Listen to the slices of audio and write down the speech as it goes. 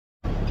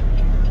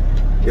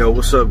Yo,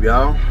 what's up,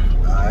 y'all?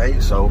 Alright,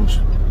 so I'm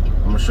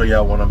gonna show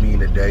y'all what I'm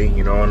eating today,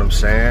 you know what I'm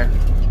saying?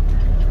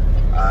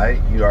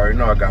 Alright, you already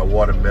know I got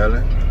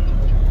watermelon.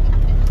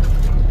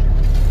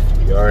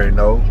 You already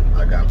know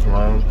I got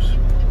plums,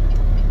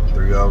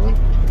 3 of them.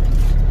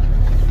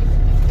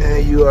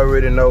 And you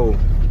already know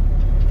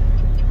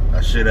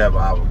I should have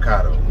an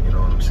avocado, you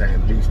know what I'm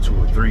saying? At least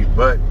 2 or 3,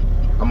 but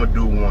I'm gonna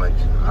do one.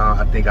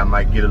 I think I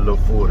might get a little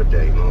full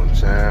today, you know what I'm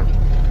saying?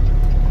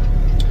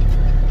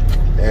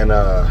 And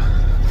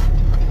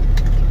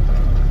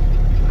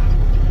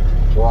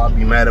well, I'll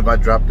be mad if I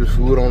drop this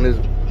food on this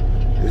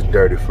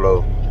dirty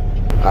floor.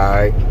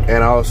 Alright,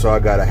 and also I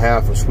got a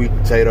half a sweet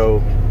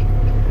potato.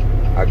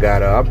 I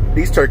got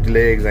these turkey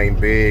legs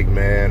ain't big,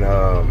 man.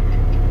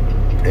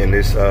 And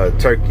this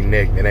turkey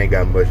neck, it ain't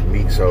got much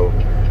meat, so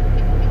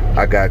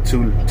I got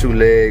two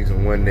legs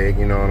and 1 neck,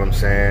 you know what I'm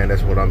saying?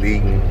 That's what I'm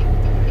eating.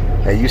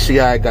 And you see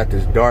how I got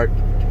this dark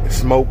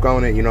smoke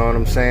on it, you know what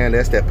I'm saying?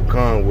 That's that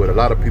pecan wood. A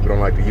lot of people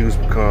don't like to use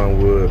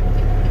pecan wood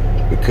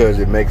because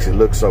it makes it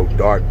look so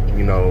dark,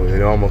 you know,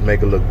 it almost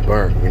make it look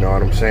burnt, you know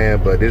what I'm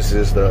saying? But this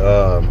is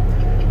the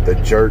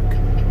jerk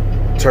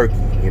turkey,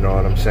 you know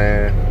what I'm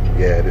saying?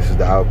 Yeah, this is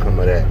the outcome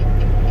of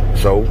that.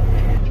 So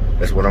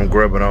that's what I'm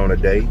grubbing on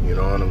today, you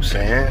know what I'm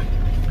saying?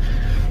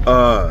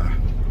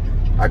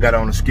 I got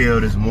on the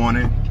scale this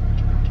morning.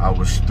 I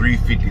was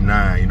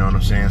 359, you know what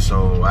I'm saying?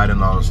 So I done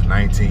lost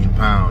 19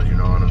 pounds, you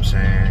know what I'm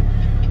saying?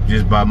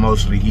 Just by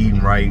mostly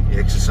eating right,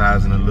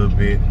 exercising a little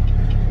bit,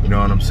 you know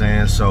what I'm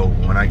saying? So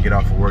when I get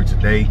off of work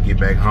today, get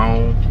back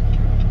home,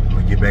 I'm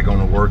gonna get back on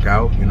the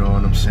workout, you know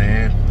what I'm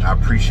saying? I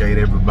appreciate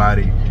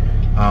everybody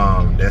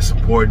that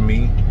support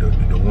me,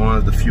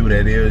 the few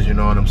that is, you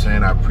know what I'm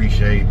saying? I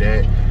appreciate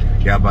that.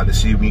 Y'all about to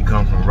see me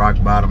come from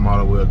rock bottom all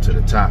the way up to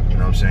the top, you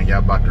know what I'm saying? Y'all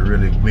about to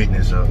really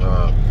witness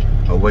a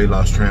weight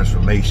loss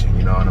transformation,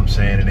 you know what I'm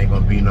saying? It ain't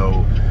gonna be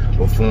no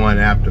before and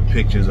after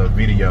pictures or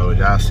videos.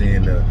 Y'all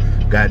seeing the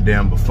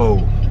goddamn before,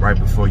 right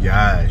before your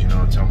eyes, you know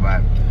what I'm talking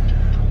about?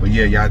 But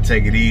yeah, y'all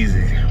take it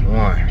easy.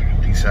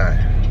 Peace out.